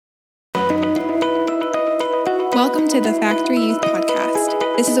Welcome to the Factory Youth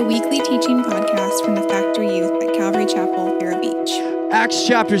Podcast. This is a weekly teaching podcast from the Factory Youth at Calvary Chapel, Vero Beach. Acts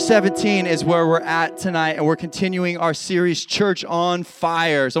chapter 17 is where we're at tonight, and we're continuing our series, Church on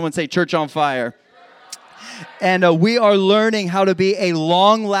Fire. Someone say Church on Fire. And we are learning how to be a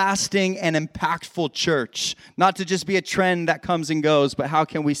long-lasting and impactful church. Not to just be a trend that comes and goes, but how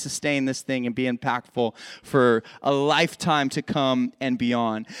can we sustain this thing and be impactful for a lifetime to come and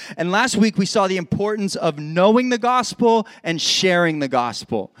beyond. And last week, we saw the importance of knowing the gospel and sharing the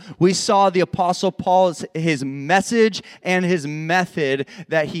gospel. We saw the Apostle Paul's his message and his method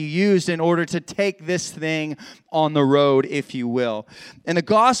that he used in order to take this thing on the road, if you will. And the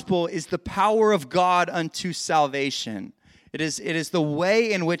gospel is the power of God unto salvation. It is the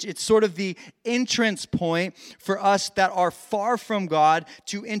way in which it's sort of the entrance point for us that are far from God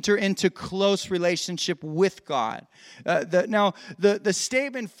to enter into close relationship with God. The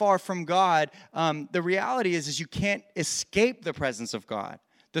statement far from God, the reality is you can't escape the presence of God.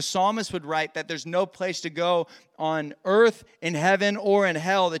 The psalmist would write that there's no place to go on earth, in heaven, or in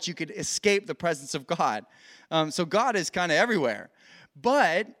hell that you could escape the presence of God. So God is kind of everywhere.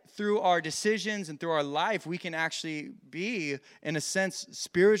 But through our decisions and through our life, we can actually be, in a sense,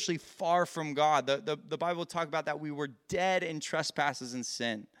 spiritually far from God. The Bible will talk about that we were dead in trespasses and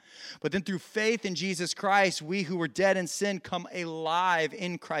sin. But then through faith in Jesus Christ, we who were dead in sin come alive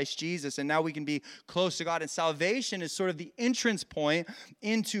in Christ Jesus. And now we can be close to God. And salvation is sort of the entrance point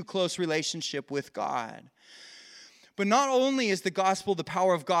into close relationship with God. But not only is the gospel the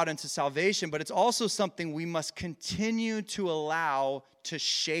power of God unto salvation, but it's also something we must continue to allow to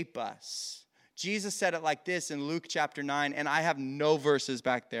shape us. Jesus said it like this in Luke chapter 9, and I have no verses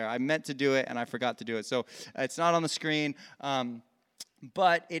back there. I meant to do it, and I forgot to do it. So it's not on the screen,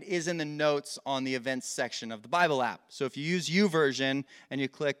 but it is in the notes on the events section of the Bible app. So if you use YouVersion and you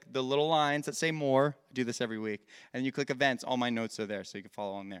click the little lines that say more, I do this every week, and you click events, all my notes are there, so you can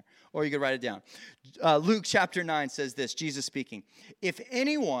follow on there. Or you could write it down. Luke chapter 9 says this, Jesus speaking, "If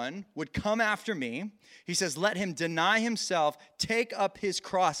anyone would come after me," he says, "let him deny himself, take up his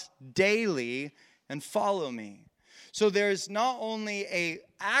cross daily, and follow me." So there's not only a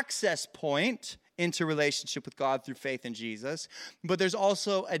access point into relationship with God through faith in Jesus, but there's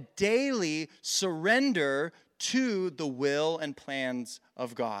also a daily surrender to the will and plans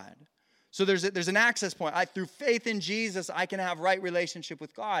of God. So there's an access point. Through faith in Jesus, I can have right relationship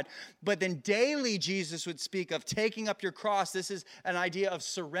with God. But then daily, Jesus would speak of taking up your cross. This is an idea of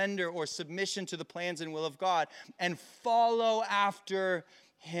surrender or submission to the plans and will of God, and follow after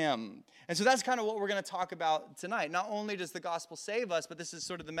Him. And so that's kind of what we're going to talk about tonight. Not only does the gospel save us, but this is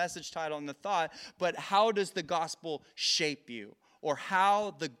sort of the message title and the thought, but how does the gospel shape you? Or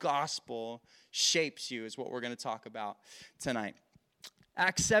how the gospel shapes you is what we're going to talk about tonight.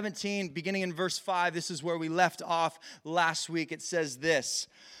 Acts 17, beginning in verse 5, this is where we left off last week. It says this,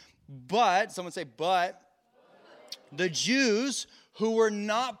 but, someone say, but, the Jews who were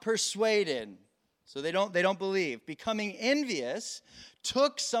not persuaded, so they don't believe, becoming envious,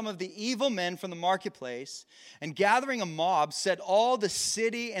 took some of the evil men from the marketplace, and gathering a mob, set all the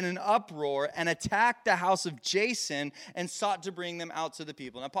city in an uproar, and attacked the house of Jason, and sought to bring them out to the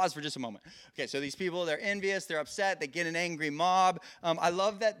people. Now pause for just a moment. Okay, so these people, they're envious, they're upset, they get an angry mob. I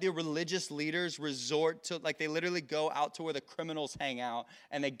love that the religious leaders resort to, they literally go out to where the criminals hang out,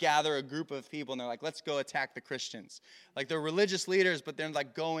 and they gather a group of people, and they're like, let's go attack the Christians. They're religious leaders, but they're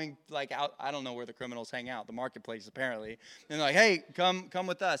going out, I don't know where the criminals hang out, the marketplace apparently. And they're like, hey, come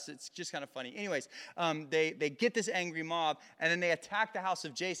with us. It's just kind of funny. Anyways, they get this angry mob, and then they attack the house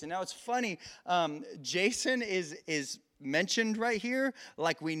of Jason. Now it's funny, Jason is mentioned right here,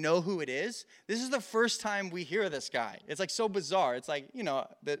 like we know who it is. This is the first time we hear this guy. It's so bizarre. It's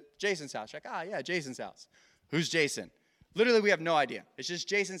the Jason's house. Yeah, Jason's house. Who's Jason? Literally, we have no idea. It's just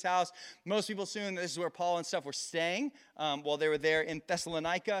Jason's house. Most people assume this is where Paul and stuff were staying while they were there in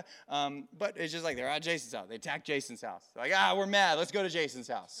Thessalonica. But it's just they're at Jason's house. They attacked Jason's house. They're we're mad. Let's go to Jason's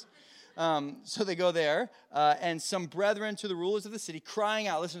house. So they go there, and some brethren to the rulers of the city crying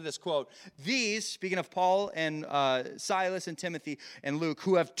out, listen to this quote, "These," speaking of Paul and Silas and Timothy and Luke,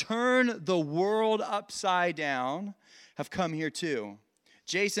 "who have turned the world upside down, have come here too.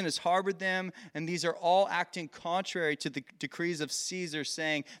 Jason has harbored them, and these are all acting contrary to the decrees of Caesar,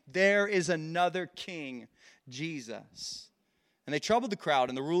 saying, there is another king, Jesus." And they troubled the crowd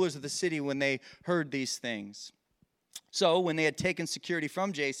and the rulers of the city when they heard these things. So when they had taken security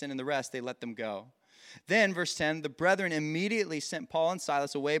from Jason and the rest, they let them go. Then, verse 10, the brethren immediately sent Paul and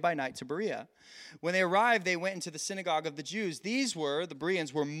Silas away by night to Berea. When they arrived, they went into the synagogue of the Jews. The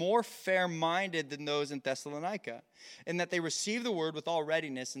Bereans, were more fair-minded than those in Thessalonica, in that they received the word with all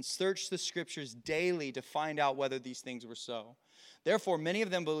readiness and searched the scriptures daily to find out whether these things were so. Therefore, many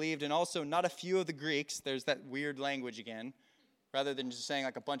of them believed, and also not a few of the Greeks. There's that weird language again. Rather than just saying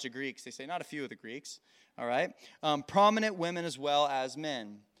like a bunch of Greeks, they say not a few of the Greeks. All right? Prominent women as well as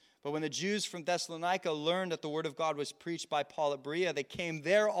men. But when the Jews from Thessalonica learned that the word of God was preached by Paul at Berea, they came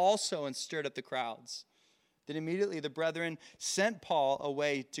there also and stirred up the crowds. Then immediately the brethren sent Paul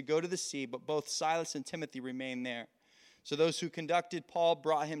away to go to the sea, but both Silas and Timothy remained there. So those who conducted Paul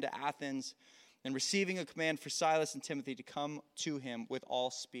brought him to Athens, and receiving a command for Silas and Timothy to come to him with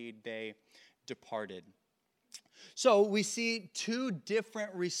all speed, they departed. So we see two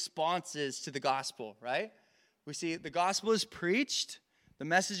different responses to the gospel, right? We see the gospel is preached, the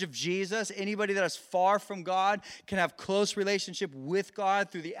message of Jesus. Anybody that is far from God can have close relationship with God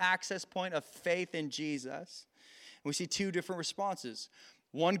through the access point of faith in Jesus. And we see two different responses.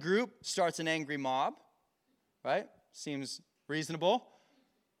 One group starts an angry mob, right? Seems reasonable.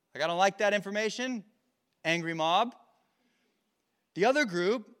 Like, I don't like that information. Angry mob. The other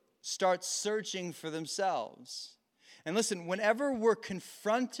group starts searching for themselves. And listen, whenever we're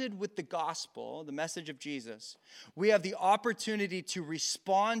confronted with the gospel, the message of Jesus, we have the opportunity to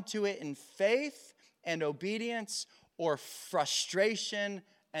respond to it in faith and obedience or frustration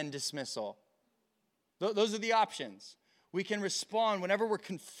and dismissal. Those are the options. We can respond whenever we're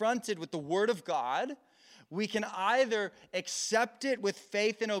confronted with the word of God. We can either accept it with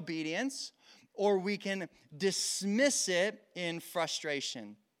faith and obedience, or we can dismiss it in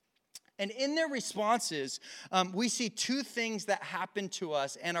frustration. And in their responses, we see two things that happen to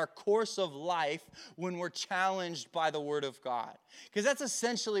us in our course of life when we're challenged by the word of God. Because that's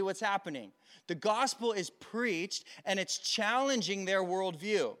essentially what's happening. The gospel is preached, and it's challenging their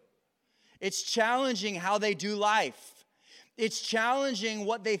worldview. It's challenging how they do life. It's challenging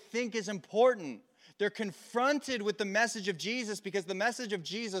what they think is important. They're confronted with the message of Jesus because the message of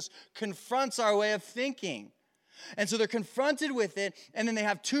Jesus confronts our way of thinking. And so they're confronted with it, and then they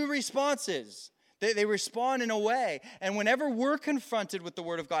have two responses. They respond in a way. And whenever we're confronted with the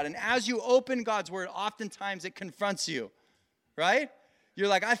word of God, and as you open God's word, oftentimes it confronts you, right? You're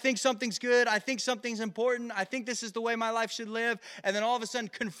like, I think something's good. I think something's important. I think this is the way my life should live. And then all of a sudden,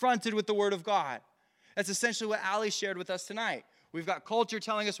 confronted with the word of God. That's essentially what Ali shared with us tonight. We've got culture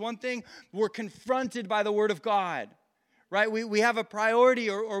telling us one thing. We're confronted by the word of God. Right? We have a priority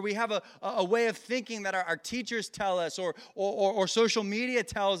or we have a way of thinking that our teachers tell us or social media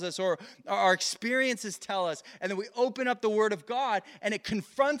tells us or our experiences tell us. And then we open up the word of God and it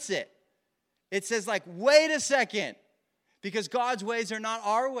confronts it. It says like, wait a second, because God's ways are not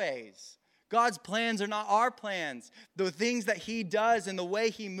our ways. God's plans are not our plans. The things that he does and the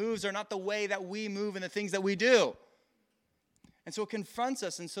way he moves are not the way that we move and the things that we do. And so it confronts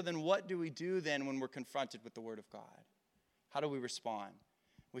us. And so then what do we do then when we're confronted with the word of God? How do we respond?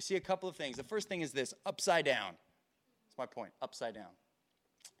 We see a couple of things. The first thing is this, upside down. That's my point, upside down.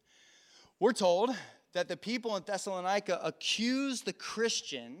 We're told that the people in Thessalonica accused the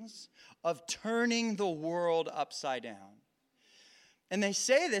Christians of turning the world upside down. And they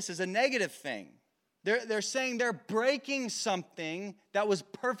say this as a negative thing. They're saying they're breaking something that was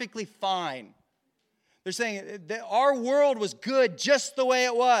perfectly fine. They're saying that our world was good just the way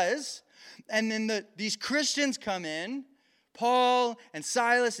it was. And then these Christians come in, Paul and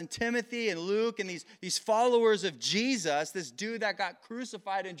Silas and Timothy and Luke and these followers of Jesus, this dude that got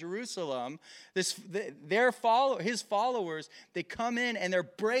crucified in Jerusalem, his followers, they come in and they're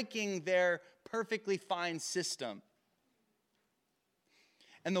breaking their perfectly fine system.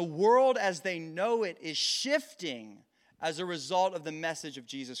 And the world as they know it is shifting as a result of the message of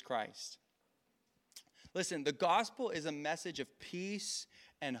Jesus Christ. Listen, the gospel is a message of peace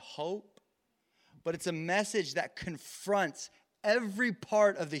and hope. But it's a message that confronts every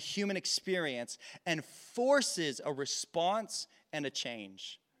part of the human experience and forces a response and a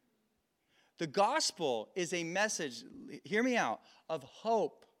change. The gospel is a message, hear me out, of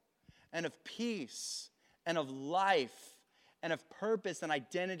hope and of peace and of life and of purpose and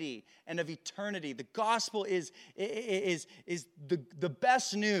identity and of eternity. The gospel is the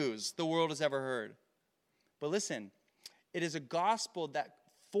best news the world has ever heard. But listen, it is a gospel that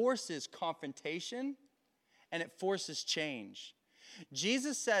forces confrontation and it forces change.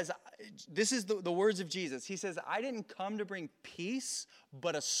 Jesus says, this is the words of Jesus. He says, I didn't come to bring peace,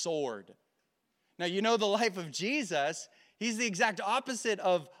 but a sword. Now, you know the life of Jesus, he's the exact opposite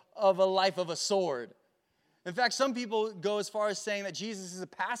of a life of a sword. In fact, some people go as far as saying that Jesus is a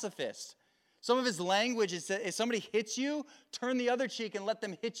pacifist. Some of his language is that if somebody hits you, turn the other cheek and let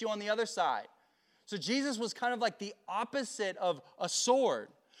them hit you on the other side. So Jesus was kind of like the opposite of a sword.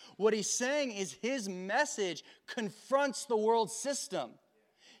 What he's saying is his message confronts the world system.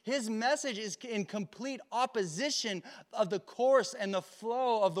 His message is in complete opposition of the course and the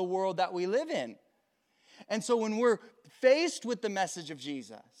flow of the world that we live in. And so when we're faced with the message of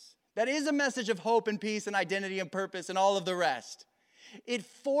Jesus, that is a message of hope and peace and identity and purpose and all of the rest, it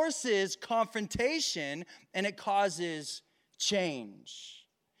forces confrontation and it causes change.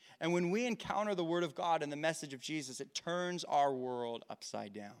 And when we encounter the Word of God and the message of Jesus, it turns our world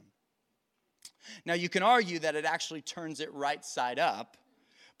upside down. Now, you can argue that it actually turns it right side up,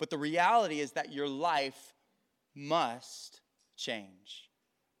 but the reality is that your life must change.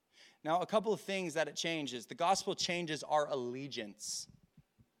 Now, a couple of things that it changes. The gospel changes our allegiance.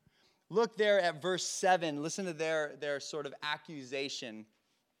 Look there at verse 7. Listen to their sort of accusation.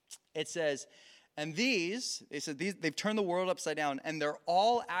 It says, and they've turned the world upside down, and they're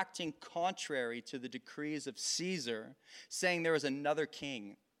all acting contrary to the decrees of Caesar, saying there is another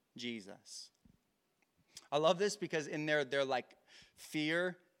king, Jesus. I love this because in their like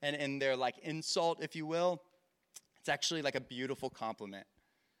fear and in their like insult, if you will, it's actually like a beautiful compliment.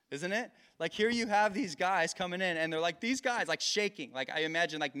 Isn't it? Like here you have these guys coming in and they're like, these guys like shaking. Like I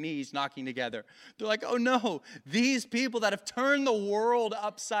imagine like knees knocking together. They're like, oh no, these people that have turned the world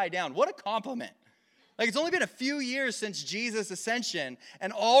upside down. What a compliment. Like it's only been a few years since Jesus' ascension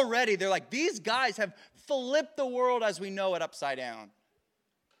and already they're like, these guys have flipped the world as we know it upside down.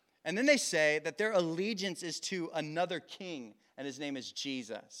 And then they say that their allegiance is to another king and his name is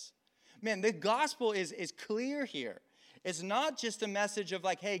Jesus. Man, the gospel is clear here. It's not just a message of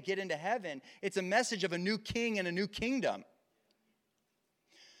like, hey, get into heaven. It's a message of a new king and a new kingdom.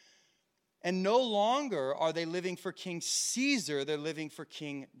 And no longer are they living for King Caesar. They're living for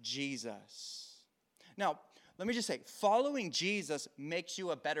King Jesus. Now, let me just say, following Jesus makes you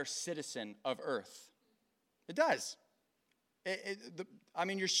a better citizen of earth. It does.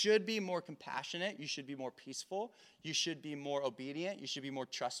 You should be more compassionate. You should be more peaceful. You should be more obedient. You should be more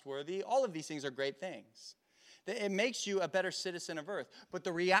trustworthy. All of these things are great things. It makes you a better citizen of earth. But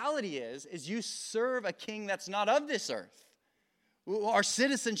the reality is you serve a king that's not of this earth. Our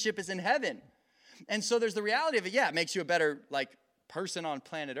citizenship is in heaven. And so there's the reality of it. Yeah, it makes you a better person on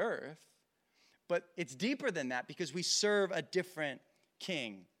planet earth. But it's deeper than that because we serve a different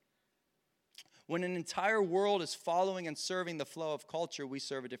king. When an entire world is following and serving the flow of culture, we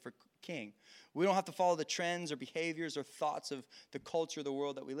serve a different king. We don't have to follow the trends or behaviors or thoughts of the culture of the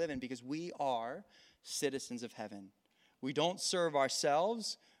world that we live in because we are citizens of heaven. We don't serve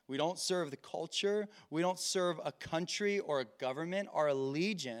ourselves. We don't serve the culture. We don't serve a country or a government. Our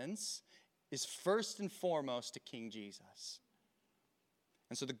allegiance is first and foremost to King Jesus.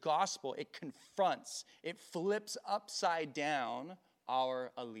 And so the gospel, it confronts, it flips upside down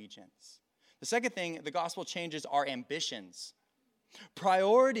our allegiance. The second thing, the gospel changes our ambitions.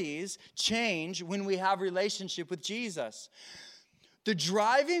 Priorities change when we have relationship with Jesus. The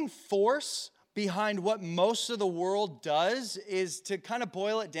driving force behind what most of the world does is, to kind of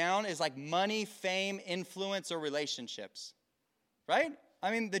boil it down, is like money, fame, influence, or relationships. Right?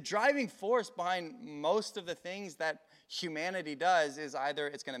 I mean, the driving force behind most of the things that humanity does is either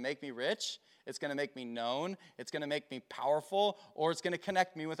it's going to make me rich, it's going to make me known, it's going to make me powerful, or it's going to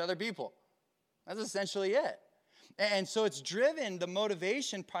connect me with other people. That's essentially it. And so it's driven, the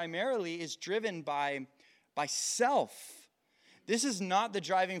motivation primarily is driven by self. This is not the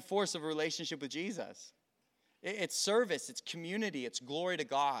driving force of a relationship with Jesus. It's service, it's community, it's glory to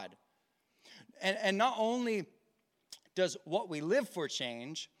God. And not only does what we live for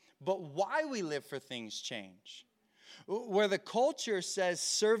change, but why we live for things change. Where the culture says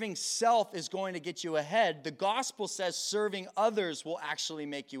serving self is going to get you ahead, the gospel says serving others will actually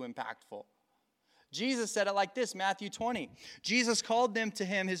make you impactful. Jesus said it like this, Matthew 20. Jesus called them to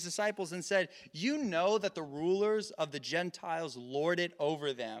him, his disciples, and said, you know that the rulers of the Gentiles lord it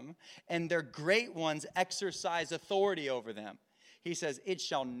over them, and their great ones exercise authority over them. He says, it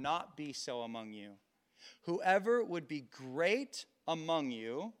shall not be so among you. Whoever would be great among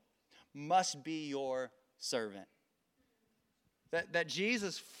you must be your servant. That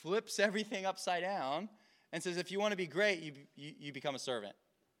Jesus flips everything upside down and says, if you want to be great, you become a servant.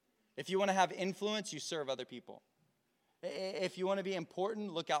 If you want to have influence, you serve other people. If you want to be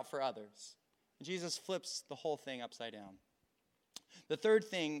important, look out for others. Jesus flips the whole thing upside down. The third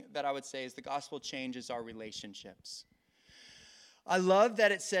thing that I would say is the gospel changes our relationships. I love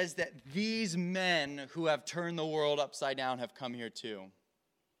that it says that these men who have turned the world upside down have come here too.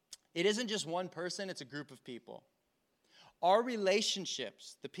 It isn't just one person, it's a group of people. our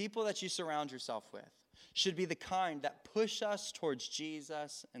relationships, the people that you surround yourself with, should be the kind that push us towards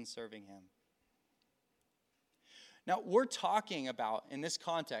Jesus and serving him. Now, we're talking about, in this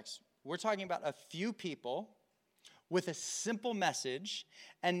context, we're talking about a few people with a simple message,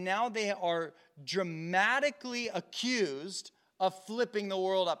 and now they are dramatically accused of flipping the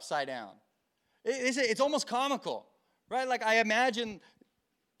world upside down. It's almost comical, right? Like, I imagine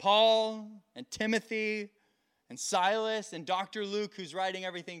Paul and Timothy and Silas and Dr. Luke, who's writing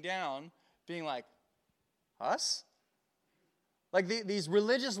everything down, being like, us? Like, these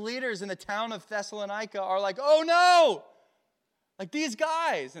religious leaders in the town of Thessalonica are like, oh no! Like, these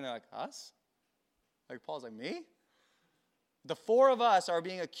guys. And they're like, us? Like, Paul's like, me? The four of us are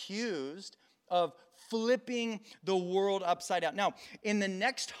being accused of flipping the world upside down. Now, in the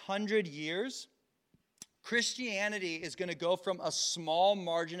next 100 years, Christianity is going to go from a small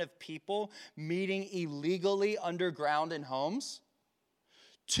margin of people meeting illegally underground in homes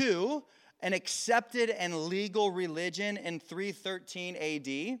to an accepted and legal religion in 313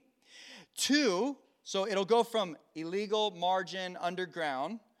 AD. So it'll go from illegal, margin,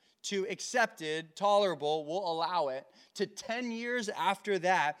 underground, to accepted, tolerable, we'll allow it, to 10 years after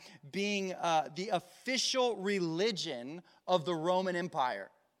that being the official religion of the Roman Empire.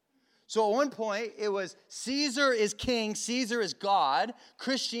 So at one point, it was Caesar is king, Caesar is God.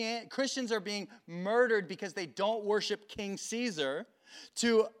 Christians are being murdered because they don't worship King Caesar,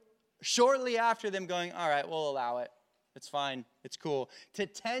 to shortly after them going, all right, we'll allow it. It's fine. It's cool. To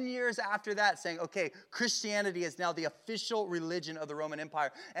 10 years after that saying, okay, Christianity is now the official religion of the Roman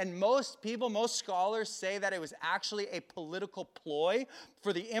Empire. And most scholars say that it was actually a political ploy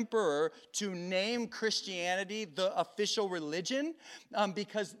for the emperor to name Christianity the official religion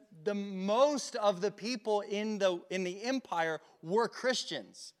because the most of the people in the empire were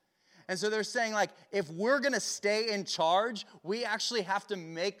Christians. And so they're saying, like, if we're going to stay in charge, we actually have to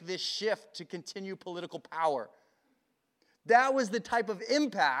make this shift to continue political power. That was the type of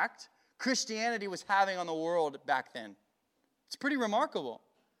impact Christianity was having on the world back then. It's pretty remarkable.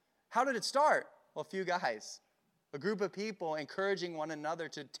 How did it start? Well, a few guys, a group of people encouraging one another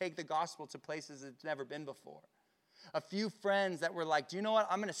to take the gospel to places it's never been before. A few friends that were like, do you know what?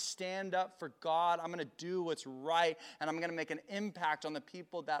 I'm going to stand up for God. I'm going to do what's right. And I'm going to make an impact on the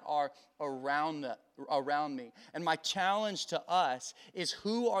people that are around me. And my challenge to us is,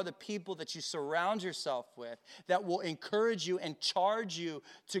 who are the people that you surround yourself with that will encourage you and charge you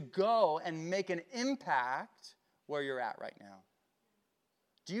to go and make an impact where you're at right now?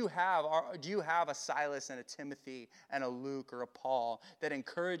 Do you have a Silas and a Timothy and a Luke or a Paul that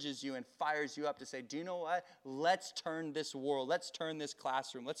encourages you and fires you up to say, do you know what? Let's turn this world, let's turn this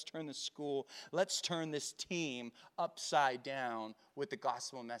classroom, let's turn this school, let's turn this team upside down with the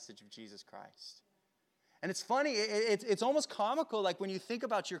gospel message of Jesus Christ. And it's funny, it's almost comical, like when you think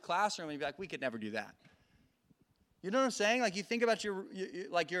about your classroom and you're like, we could never do that. You know what I'm saying? Like, you think about your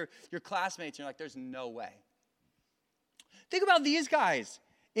classmates and you're like, there's no way. Think about these guys.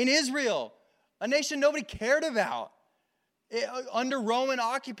 In Israel, a nation nobody cared about, under Roman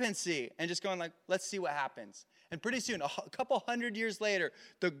occupancy, and just going like, let's see what happens. And pretty soon, a couple hundred years later,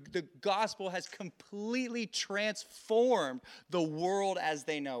 the gospel has completely transformed the world as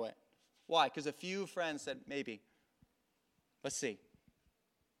they know it. Why? Because a few friends said, maybe. Let's see.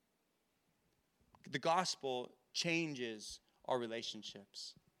 The gospel changes our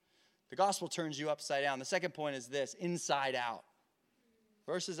relationships. The gospel turns you upside down. The second point is this: inside out.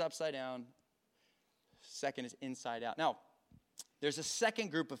 First is upside down. Second is inside out. Now, there's a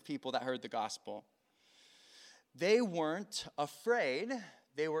second group of people that heard the gospel. They weren't afraid.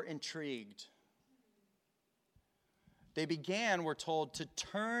 They were intrigued. They began, we're told, to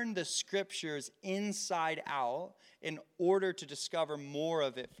turn the scriptures inside out in order to discover more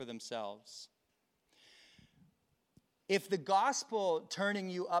of it for themselves. If the gospel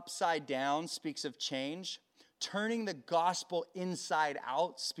turning you upside down speaks of change, turning the gospel inside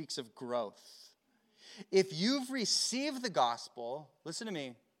out speaks of growth. If you've received the gospel, listen to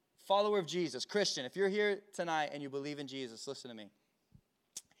me, follower of Jesus, Christian, if you're here tonight and you believe in Jesus, listen to me.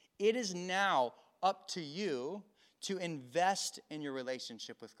 It is now up to you to invest in your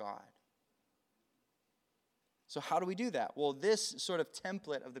relationship with God. So how do we do that? Well, this sort of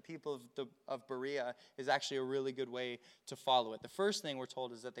template of the people of Berea is actually a really good way to follow it. The first thing we're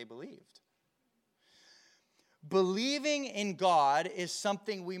told is that they believed. Believing in God is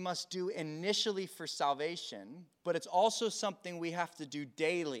something we must do initially for salvation, but it's also something we have to do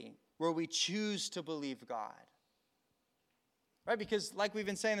daily, where we choose to believe God. Right? Because like we've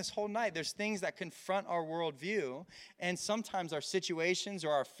been saying this whole night, there's things that confront our worldview, and sometimes our situations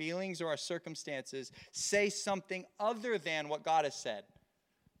or our feelings or our circumstances say something other than what God has said.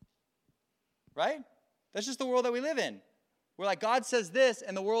 Right? That's just the world that we live in. We're like, God says this,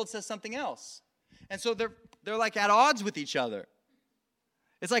 and the world says something else. And so they're like at odds with each other.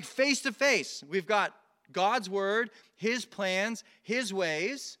 It's like face to face. We've got God's word, his plans, his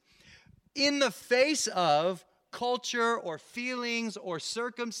ways, in the face of culture or feelings or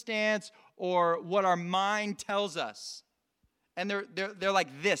circumstance or what our mind tells us. And they're like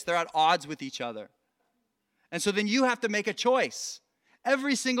this. They're at odds with each other. And so then you have to make a choice.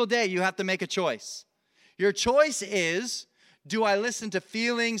 Every single day you have to make a choice. Your choice is, do I listen to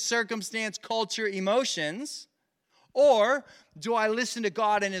feelings, circumstance, culture, emotions, or do I listen to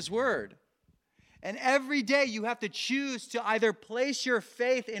God and his word? And every day you have to choose to either place your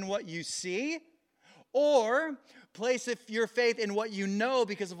faith in what you see or place your faith in what you know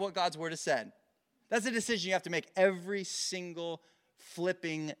because of what God's word has said. That's a decision you have to make every single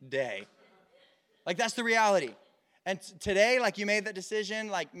flipping day. Like, that's the reality. And today, like, you made that decision.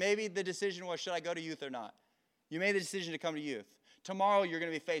 Like, maybe the decision was, should I go to youth or not? You made the decision to come to youth. Tomorrow, you're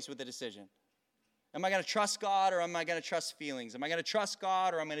going to be faced with the decision. Am I going to trust God or am I going to trust feelings? Am I going to trust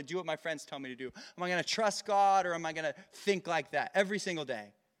God or am I going to do what my friends tell me to do? Am I going to trust God or am I going to think like that every single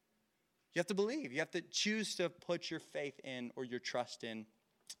day? You have to believe. You have to choose to put your faith in or your trust in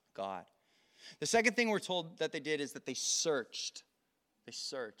God. The second thing we're told that they did is that they searched. They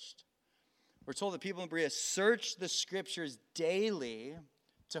searched. We're told that people in Berea searched the scriptures daily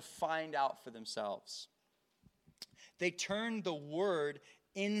to find out for themselves. They turned the word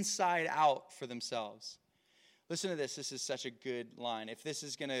inside out for themselves. Listen to this. This is such a good line. If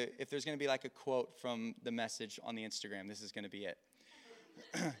there's gonna be like a quote from the message on the Instagram, this is gonna be it.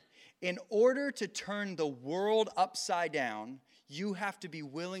 In order to turn the world upside down, you have to be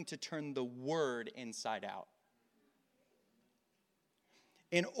willing to turn the word inside out.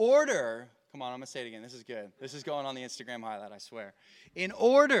 In order, come on, I'm going to say it again. This is good. This is going on the Instagram highlight, I swear. In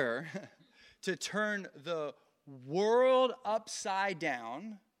order to turn the world upside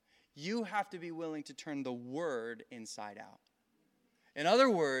down, you have to be willing to turn the word inside out. In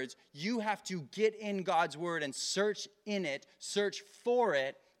other words, you have to get in God's word and search in it, search for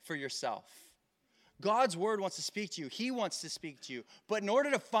it for yourself. God's word wants to speak to you. He wants to speak to you. But in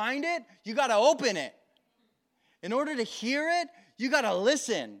order to find it, you got to open it. In order to hear it, you got to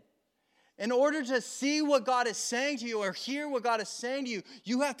listen. In order to see what God is saying to you or hear what God is saying to you,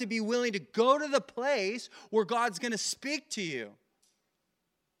 you have to be willing to go to the place where God's going to speak to you.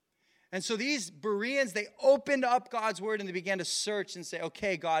 And so these Bereans, they opened up God's word and they began to search and say,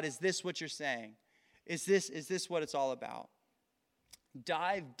 okay, God, is this what you're saying? Is this what it's all about?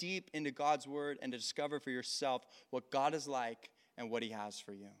 Dive deep into God's word and to discover for yourself what God is like and what he has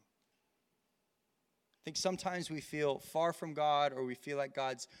for you. I think sometimes we feel far from God or we feel like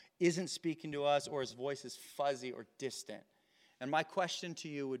God isn't speaking to us or his voice is fuzzy or distant. And my question to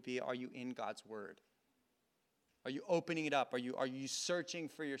you would be, are you in God's word? Are you opening it up? Are you searching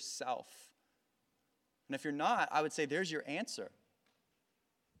for yourself? And if you're not, I would say there's your answer.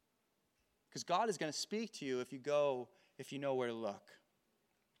 Because God is going to speak to you if you know where to look.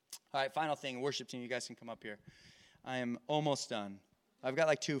 All right, final thing, worship team, you guys can come up here. I am almost done. I've got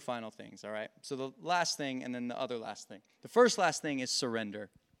like two final things, all right? So the last thing and then the other last thing. The first last thing is surrender.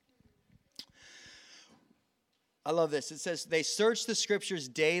 I love this. It says, they searched the scriptures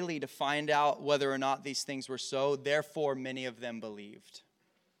daily to find out whether or not these things were so. Therefore, many of them believed.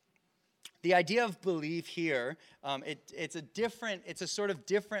 The idea of belief here, it's a sort of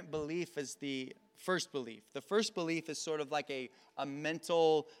different belief as the first belief. The first belief is sort of like a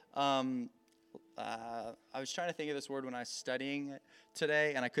mental, I was trying to think of this word when I was studying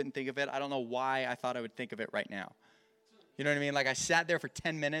today, and I couldn't think of it. I don't know why I thought I would think of it right now. You know what I mean? Like I sat there for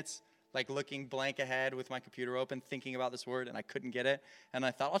 10 minutes, like looking blank ahead with my computer open, thinking about this word, and I couldn't get it. And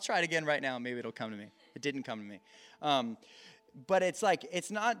I thought, I'll try it again right now, and maybe it'll come to me. It didn't come to me. But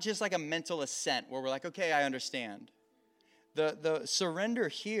it's not just like a mental assent where we're like, okay, I understand. The surrender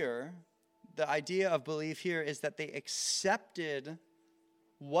here, the idea of belief here is that they accepted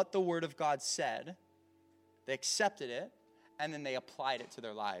what the Word of God said, they accepted it, and then they applied it to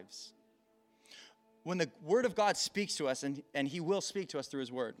their lives. When the Word of God speaks to us, and He will speak to us through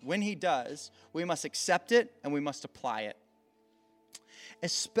His Word, when He does, we must accept it and we must apply it.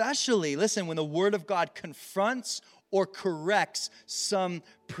 Especially, listen, when the Word of God confronts or corrects some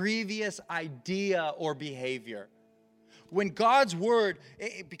previous idea or behavior. When God's word,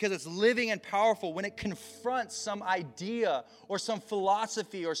 because it's living and powerful, when it confronts some idea or some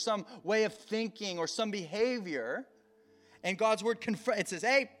philosophy or some way of thinking or some behavior, And God's word it says,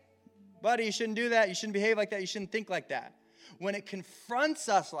 hey, buddy, you shouldn't do that. You shouldn't behave like that. You shouldn't think like that. When it confronts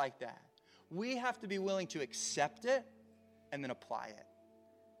us like that, we have to be willing to accept it and then apply it.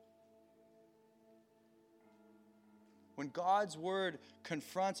 When God's word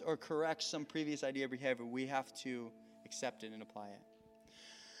confronts or corrects some previous idea or behavior, we have to accept it and apply it.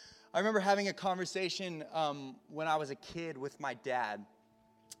 I remember having a conversation when I was a kid with my dad,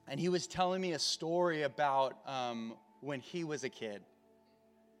 and he was telling me a story about when he was a kid.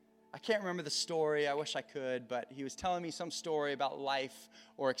 I can't remember the story. I wish I could, but he was telling me some story about life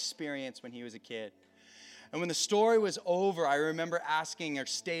or experience when he was a kid. And when the story was over, I remember asking or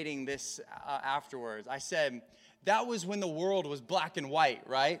stating this afterwards. I said, that was when the world was black and white,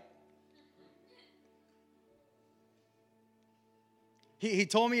 right? He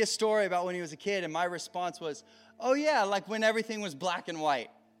told me a story about when he was a kid, and my response was, oh yeah, like when everything was black and white.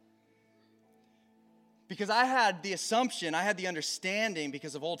 Because I had the assumption, I had the understanding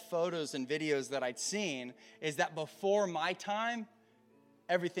because of old photos and videos that I'd seen, is that before my time,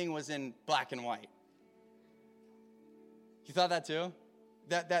 everything was in black and white. You thought that too?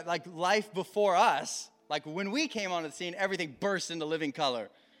 That like life before us, like when we came onto the scene, everything burst into living color.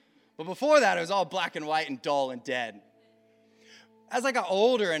 But before that, it was all black and white and dull and dead. As I got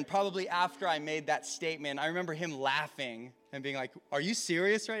older, and probably after I made that statement, I remember him laughing and being like, are you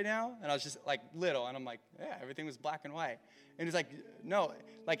serious right now? And I was just like little, and I'm like, yeah, everything was black and white. And he's like, no,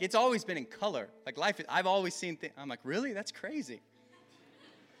 like it's always been in color. Like life, I've always seen things. I'm like, really? That's crazy.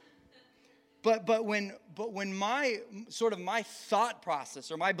 But when my thought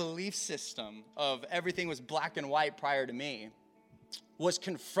process or my belief system of everything was black and white prior to me was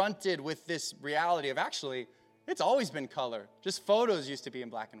confronted with this reality of actually, it's always been color. Just photos used to be in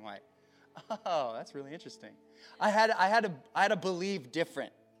black and white. Oh, that's really interesting. I had to believe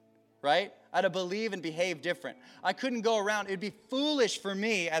different, right? I had to believe and behave different. I couldn't go around. It'd be foolish for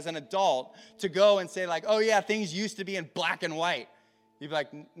me as an adult to go and say like, oh yeah, things used to be in black and white. You'd be like,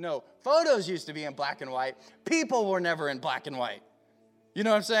 no, photos used to be in black and white. People were never in black and white. You know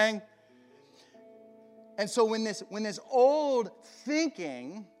what I'm saying? And so when this old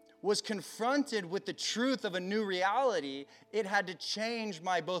thinking was confronted with the truth of a new reality, it had to change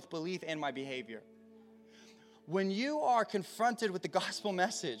my both belief and my behavior. When you are confronted with the gospel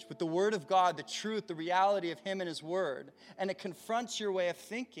message, with the word of God, the truth, the reality of him and his word, and it confronts your way of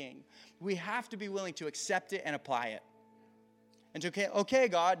thinking, we have to be willing to accept it and apply it. And to, okay,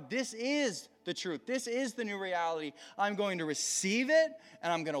 God, this is the truth. This is the new reality. I'm going to receive it,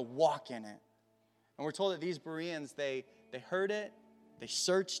 and I'm going to walk in it. And we're told that these Bereans, they heard it, they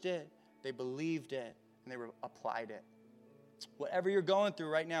searched it, they believed it, and they applied it. Whatever you're going through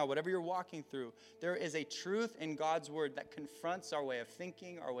right now, whatever you're walking through, there is a truth in God's word that confronts our way of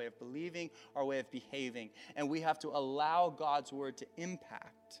thinking, our way of believing, our way of behaving. And we have to allow God's word to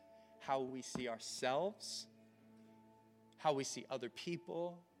impact how we see ourselves, how we see other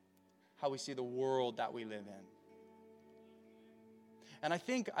people, how we see the world that we live in. And I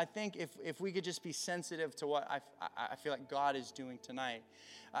think if we could just be sensitive to what I feel like God is doing tonight,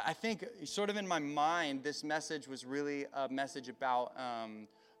 I think sort of in my mind, this message was really a message about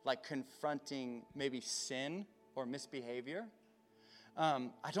like confronting maybe sin or misbehavior.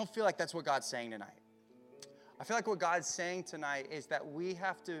 I don't feel like that's what God's saying tonight. I feel like what God's saying tonight is that we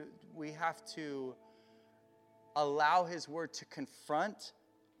have to allow his word to confront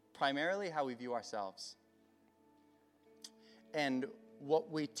primarily how we view ourselves. And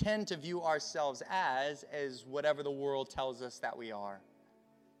what we tend to view ourselves as is whatever the world tells us that we are.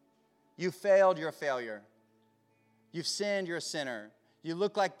 You failed, you're a failure. You've sinned, you're a sinner. You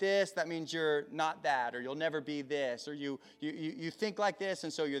look like this, that means you're not that, or you'll never be this, or you think like this,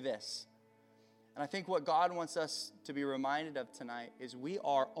 and so you're this. And I think what God wants us to be reminded of tonight is we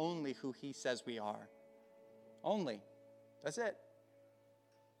are only who he says we are. Only. That's it.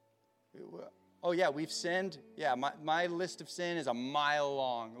 Oh yeah, we've sinned. Yeah, my list of sin is a mile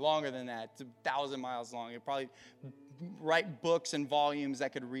long, longer than that. It's 1,000 miles long. You'd probably write books and volumes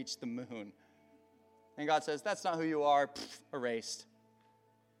that could reach the moon. And God says, that's not who you are. Pfft, erased.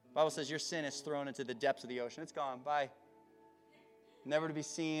 The Bible says your sin is thrown into the depths of the ocean. It's gone. Bye. Never to be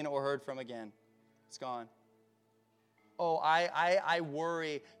seen or heard from again. It's gone. Oh, I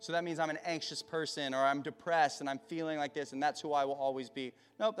worry, so that means I'm an anxious person, or I'm depressed and I'm feeling like this, and that's who I will always be.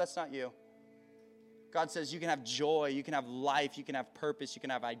 Nope, that's not you. God says you can have joy, you can have life, you can have purpose, you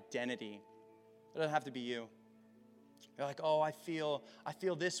can have identity. It doesn't have to be you. You're like, oh, I feel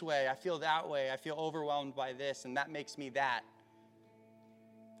this way, I feel that way, I feel overwhelmed by this, and that makes me that.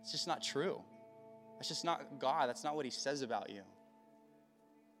 It's just not true. That's just not God. That's not what he says about you.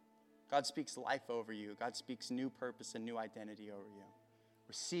 God speaks life over you. God speaks new purpose and new identity over you.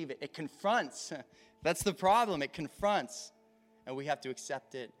 Receive it. It confronts. That's the problem. It confronts. And we have to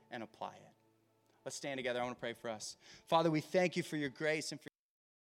accept it and apply it. Let's stand together. I want to pray for us. Father, we thank you for your grace and for